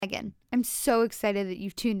Again, I'm so excited that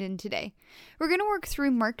you've tuned in today. We're going to work through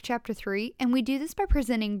Mark chapter 3, and we do this by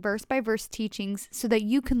presenting verse-by-verse teachings so that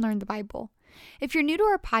you can learn the Bible. If you're new to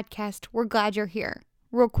our podcast, we're glad you're here.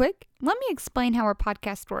 Real quick, let me explain how our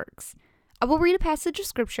podcast works. I will read a passage of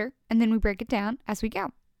scripture, and then we break it down as we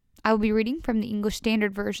go. I will be reading from the English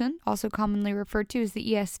Standard Version, also commonly referred to as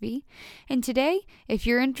the ESV. And today, if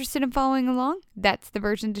you're interested in following along, that's the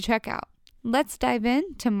version to check out. Let's dive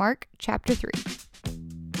in to Mark chapter 3.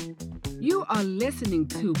 You are listening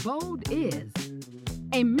to Bold Is,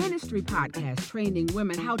 a ministry podcast training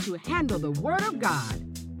women how to handle the Word of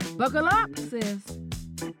God. Buckle up, sis.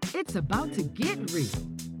 It's about to get real.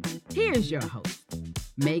 Here's your host,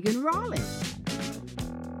 Megan Rawlins.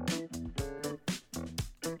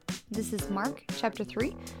 This is Mark chapter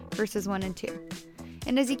 3, verses 1 and 2.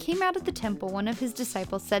 And as he came out of the temple, one of his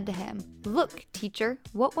disciples said to him, "Look, teacher,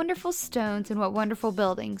 what wonderful stones and what wonderful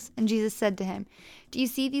buildings." And Jesus said to him, "Do you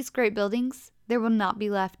see these great buildings? There will not be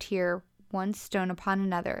left here one stone upon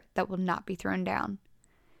another that will not be thrown down."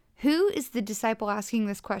 Who is the disciple asking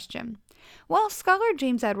this question? Well, scholar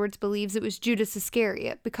James Edwards believes it was Judas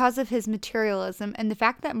Iscariot because of his materialism and the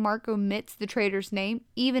fact that Mark omits the traitor's name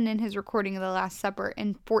even in his recording of the Last Supper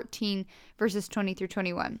in 14 verses 20 through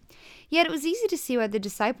 21. Yet it was easy to see why the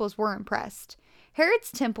disciples were impressed.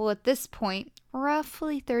 Herod's temple at this point,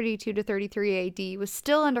 roughly 32 to 33 AD, was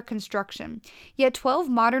still under construction, yet 12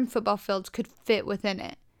 modern football fields could fit within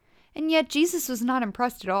it. And yet Jesus was not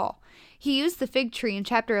impressed at all. He used the fig tree in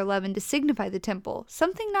chapter 11 to signify the temple,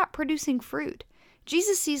 something not producing fruit.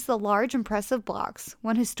 Jesus sees the large, impressive blocks.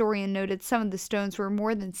 One historian noted some of the stones were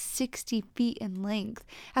more than 60 feet in length,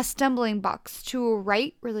 as stumbling blocks to a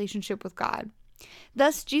right relationship with God.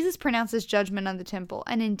 Thus, Jesus pronounces judgment on the temple,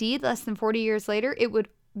 and indeed, less than 40 years later, it would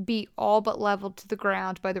be all but leveled to the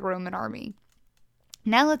ground by the Roman army.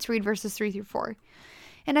 Now let's read verses 3 through 4.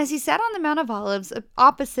 And as he sat on the Mount of Olives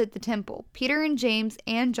opposite the temple, Peter and James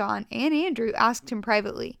and John and Andrew asked him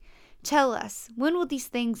privately, "Tell us, when will these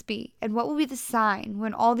things be? And what will be the sign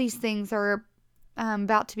when all these things are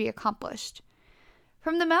about to be accomplished?"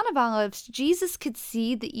 From the Mount of Olives, Jesus could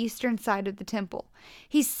see the eastern side of the temple.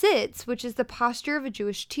 He sits, which is the posture of a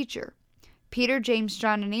Jewish teacher. Peter, James,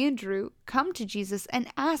 John, and Andrew come to Jesus and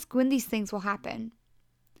ask when these things will happen.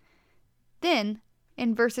 Then,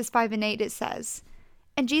 in verses 5 and 8, it says,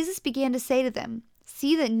 "And Jesus began to say to them,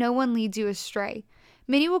 'See that no one leads you astray.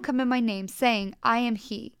 Many will come in my name, saying, I am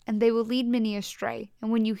he, and they will lead many astray.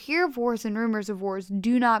 And when you hear of wars and rumors of wars,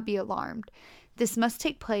 do not be alarmed. This must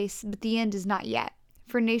take place, but the end is not yet.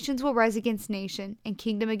 For nations will rise against nation, and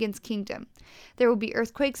kingdom against kingdom. There will be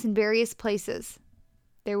earthquakes in various places.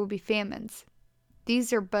 There will be famines.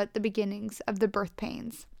 These are but the beginnings of the birth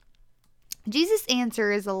pains.'" Jesus'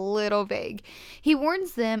 answer is a little vague. He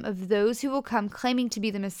warns them of those who will come claiming to be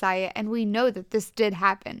the Messiah, and we know that this did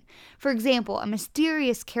happen. For example, a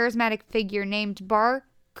mysterious charismatic figure named Bar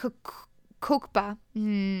Kokhba,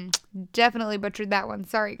 definitely butchered that one,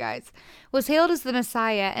 sorry guys, was hailed as the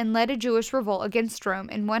Messiah and led a Jewish revolt against Rome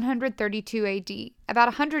in 132 AD, about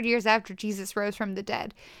 100 years after Jesus rose from the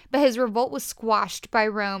dead, but his revolt was squashed by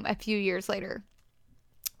Rome a few years later.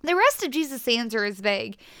 The rest of Jesus' answer is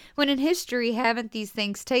vague. When in history haven't these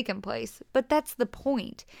things taken place? But that's the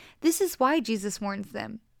point. This is why Jesus warns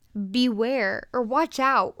them. Beware, or watch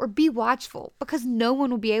out, or be watchful, because no one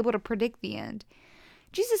will be able to predict the end.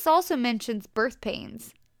 Jesus also mentions birth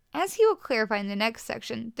pains. As he will clarify in the next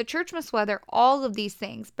section, the church must weather all of these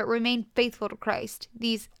things, but remain faithful to Christ.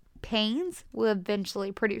 These pains will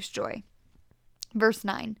eventually produce joy. Verse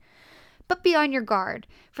 9. "But be on your guard,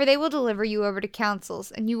 for they will deliver you over to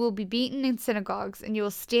councils, and you will be beaten in synagogues, and you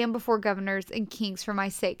will stand before governors and kings for my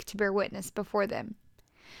sake to bear witness before them."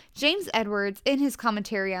 James Edwards, in his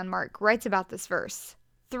commentary on Mark, writes about this verse.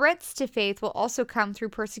 Threats to faith will also come through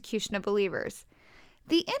persecution of believers.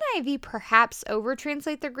 The NIV perhaps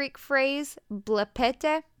overtranslate the Greek phrase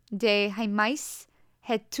blepete de haimais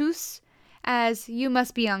hetus as "you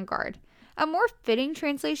must be on guard." A more fitting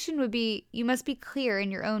translation would be, "You must be clear in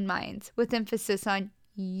your own minds," with emphasis on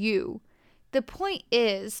you. The point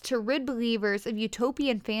is to rid believers of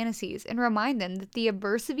utopian fantasies and remind them that the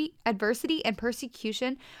adversity and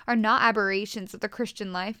persecution are not aberrations of the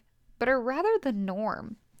Christian life, but are rather the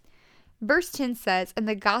norm. Verse 10 says, "And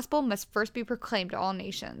the gospel must first be proclaimed to all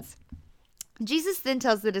nations." Jesus then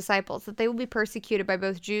tells the disciples that they will be persecuted by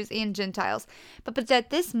both Jews and Gentiles, but that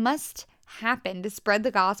this must happen to spread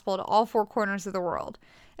the gospel to all four corners of the world.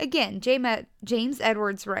 Again, James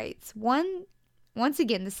Edwards writes, Once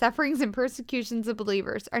again, the sufferings and persecutions of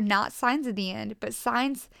believers are not signs of the end, but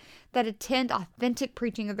signs that attend authentic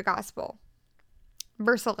preaching of the gospel.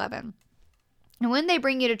 Verse 11. And when they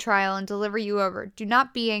bring you to trial and deliver you over, do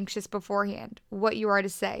not be anxious beforehand what you are to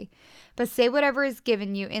say, but say whatever is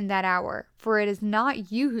given you in that hour, for it is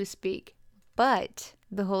not you who speak, but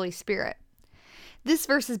the Holy Spirit. This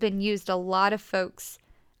verse has been used by a lot of folks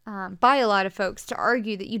to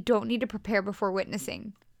argue that you don't need to prepare before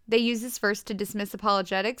witnessing. They use this verse to dismiss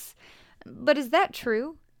apologetics, but is that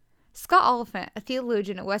true? Scott Oliphant, a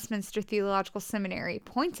theologian at Westminster Theological Seminary,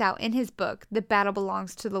 points out in his book, The Battle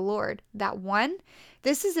Belongs to the Lord, that 1,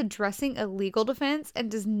 this is addressing a legal defense and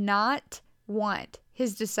does not want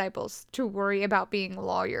his disciples to worry about being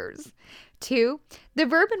lawyers. 2, the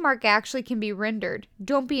verb in Mark actually can be rendered,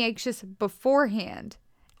 don't be anxious beforehand.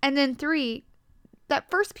 And then 3, that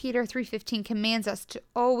 1 Peter 3:15 commands us to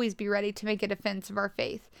always be ready to make a defense of our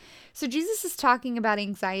faith. So Jesus is talking about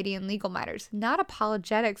anxiety in legal matters, not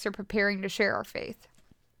apologetics or preparing to share our faith.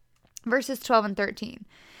 Verses 12 and 13.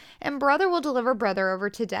 And brother will deliver brother over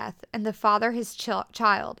to death, and the father his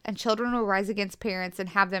child, and children will rise against parents and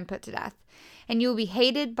have them put to death. And you will be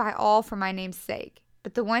hated by all for my name's sake,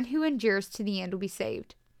 but the one who endures to the end will be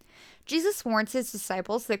saved. Jesus warns his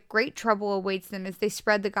disciples that great trouble awaits them as they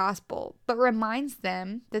spread the gospel, but reminds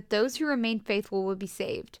them that those who remain faithful will be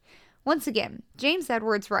saved. Once again, James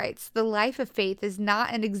Edwards writes, the life of faith is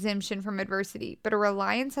not an exemption from adversity, but a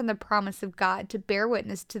reliance on the promise of God to bear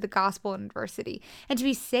witness to the gospel in adversity and to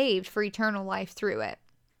be saved for eternal life through it.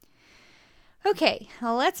 Okay,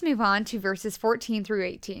 let's move on to verses 14 through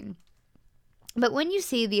 18. But when you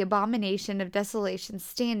see the abomination of desolation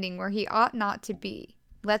standing where he ought not to be,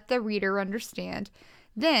 let the reader understand.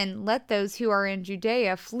 Then let those who are in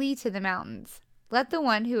Judea flee to the mountains. Let the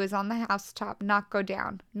one who is on the housetop not go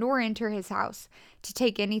down, nor enter his house, to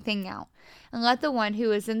take anything out. And let the one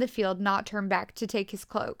who is in the field not turn back to take his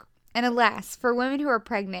cloak. And alas, for women who are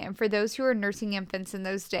pregnant and for those who are nursing infants in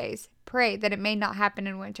those days, pray that it may not happen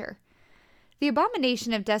in winter. The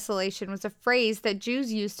abomination of desolation was a phrase that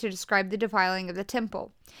Jews used to describe the defiling of the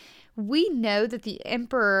temple. We know that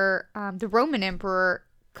the Roman emperor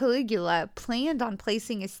Caligula planned on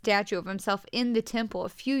placing a statue of himself in the temple a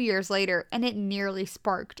few years later, and it nearly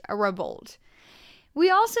sparked a revolt. We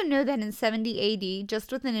also know that in 70 AD, just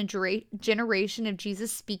within a generation of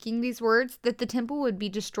Jesus speaking these words, that the temple would be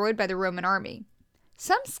destroyed by the Roman army.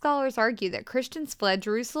 Some scholars argue that Christians fled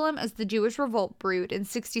Jerusalem as the Jewish revolt brewed in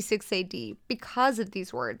 66 AD because of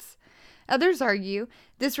these words. Others argue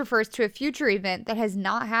this refers to a future event that has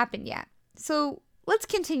not happened yet. So let's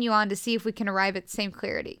continue on to see if we can arrive at some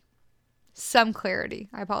clarity.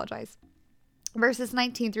 Verses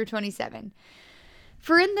 19 through 27.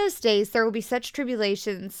 For in those days there will be such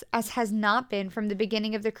tribulations as has not been from the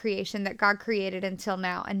beginning of the creation that God created until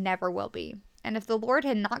now, and never will be. And if the Lord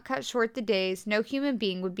had not cut short the days, no human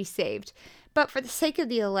being would be saved. But for the sake of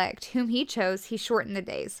the elect, whom he chose, he shortened the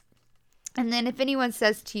days. And then if anyone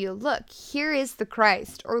says to you, look, here is the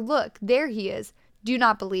Christ, or look, there he is, do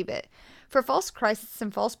not believe it. For false Christs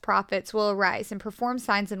and false prophets will arise and perform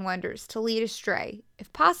signs and wonders to lead astray,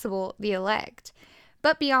 if possible, the elect.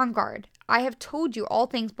 But be on guard. I have told you all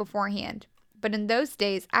things beforehand. But in those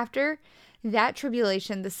days, after that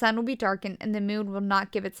tribulation, the sun will be darkened and the moon will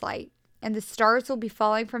not give its light. And the stars will be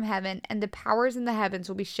falling from heaven, and the powers in the heavens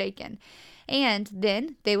will be shaken. And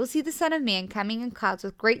then they will see the Son of Man coming in clouds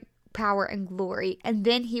with great power and glory, and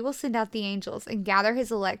then he will send out the angels and gather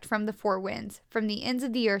his elect from the four winds, from the ends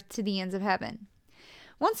of the earth to the ends of heaven.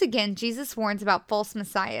 Once again, Jesus warns about false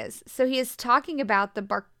messiahs, so he is talking about the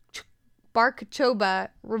Bar Kokhba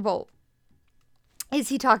revolt. Is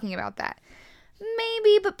he talking about that?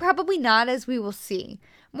 Maybe, but probably not, as we will see.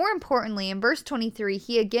 More importantly, in verse 23,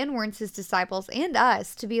 he again warns his disciples and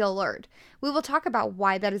us to be alert. We will talk about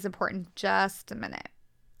why that is important in just a minute.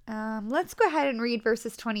 Let's go ahead and read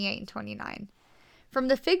verses 28 and 29. From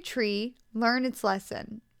the fig tree, learn its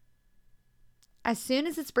lesson. As soon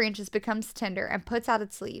as its branches becomes tender and puts out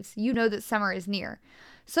its leaves, you know that summer is near.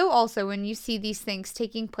 So also, when you see these things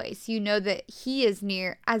taking place, you know that he is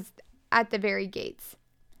near, as at the very gates.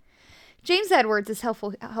 James Edwards is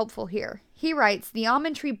helpful here. He writes, the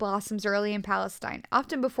almond tree blossoms early in Palestine,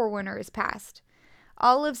 often before winter is past.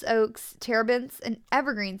 Olives, oaks, terebinths, and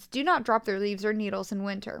evergreens do not drop their leaves or needles in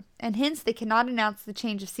winter, and hence they cannot announce the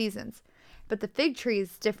change of seasons. But the fig tree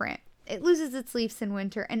is different. It loses its leaves in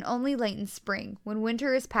winter, and only late in spring, when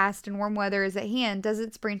winter is past and warm weather is at hand, does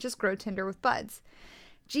its branches grow tender with buds.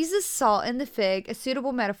 Jesus saw in the fig a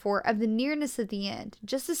suitable metaphor of the nearness of the end.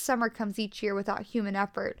 Just as summer comes each year without human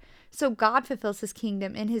effort, so God fulfills his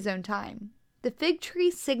kingdom in his own time. The fig tree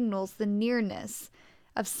signals the nearness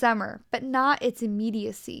of summer, but not its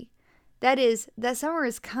immediacy. That is, that summer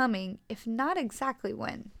is coming, if not exactly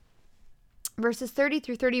when. Verses 30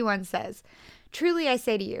 through 31 says, Truly I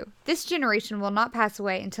say to you, this generation will not pass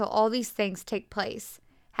away until all these things take place.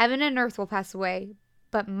 Heaven and earth will pass away,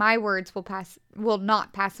 but my words will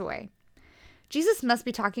not pass away. Jesus must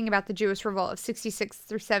be talking about the Jewish revolt of 66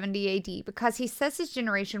 through 70 AD because he says his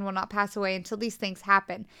generation will not pass away until these things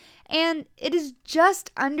happen. And it is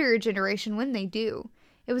just under a generation when they do.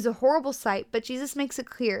 It was a horrible sight, but Jesus makes it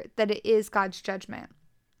clear that it is God's judgment.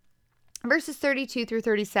 Verses 32 through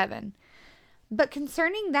 37. But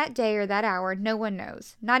concerning that day or that hour, no one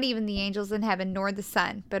knows, not even the angels in heaven nor the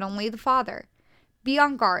Son, but only the Father. Be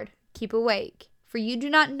on guard, keep awake, for you do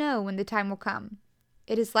not know when the time will come.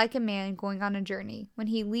 It is like a man going on a journey, when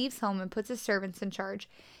he leaves home and puts his servants in charge,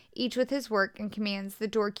 each with his work, and commands the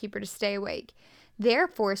doorkeeper to stay awake.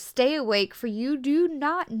 Therefore stay awake, for you do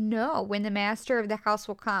not know when the master of the house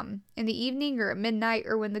will come, in the evening or at midnight,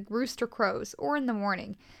 or when the rooster crows, or in the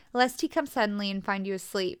morning, lest he come suddenly and find you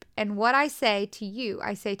asleep. And what I say to you,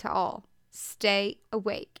 I say to all, stay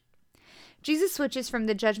awake. Jesus switches from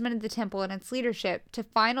the judgment of the temple and its leadership to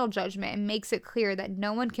final judgment and makes it clear that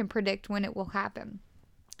no one can predict when it will happen.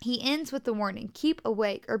 He ends with the warning, keep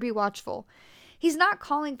awake or be watchful. He's not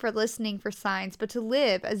calling for listening for signs, but to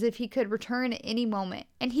live as if he could return at any moment,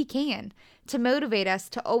 and he can, to motivate us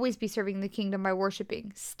to always be serving the kingdom by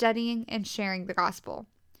worshiping, studying, and sharing the gospel.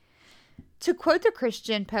 To quote the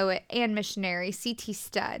Christian poet and missionary C.T.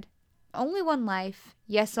 Studd, only one life,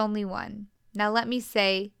 yes, only one. Now let me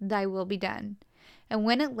say, thy will be done. And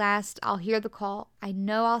when at last I'll hear the call, I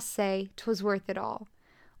know I'll say 'twas worth it all.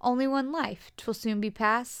 Only one life, 'twill soon be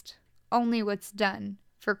past. Only what's done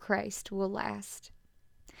for Christ will last.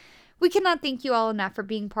 We cannot thank you all enough for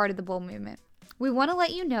being part of the Bold Movement. We want to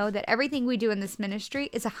let you know that everything we do in this ministry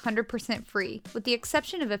is 100% free, with the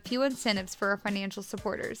exception of a few incentives for our financial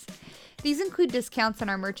supporters. These include discounts on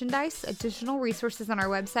our merchandise, additional resources on our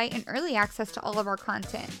website, and early access to all of our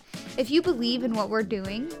content. If you believe in what we're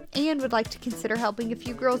doing and would like to consider helping a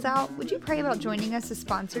few girls out, would you pray about joining us as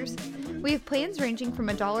sponsors? We have plans ranging from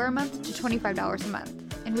 $1 a month to $25 a month.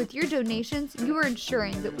 And with your donations, you are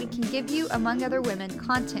ensuring that we can give you, among other women,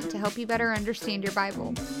 content to help you better understand your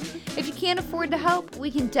Bible. If you can't afford to help, we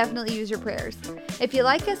can definitely use your prayers. If you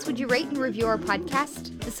like us, would you rate and review our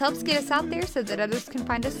podcast? This helps get us out there so that others can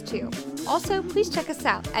find us too. Also, please check us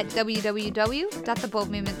out at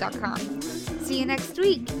www.theboldmovement.com. See you next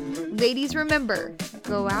week. Ladies, remember,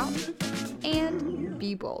 go out and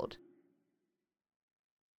be bold.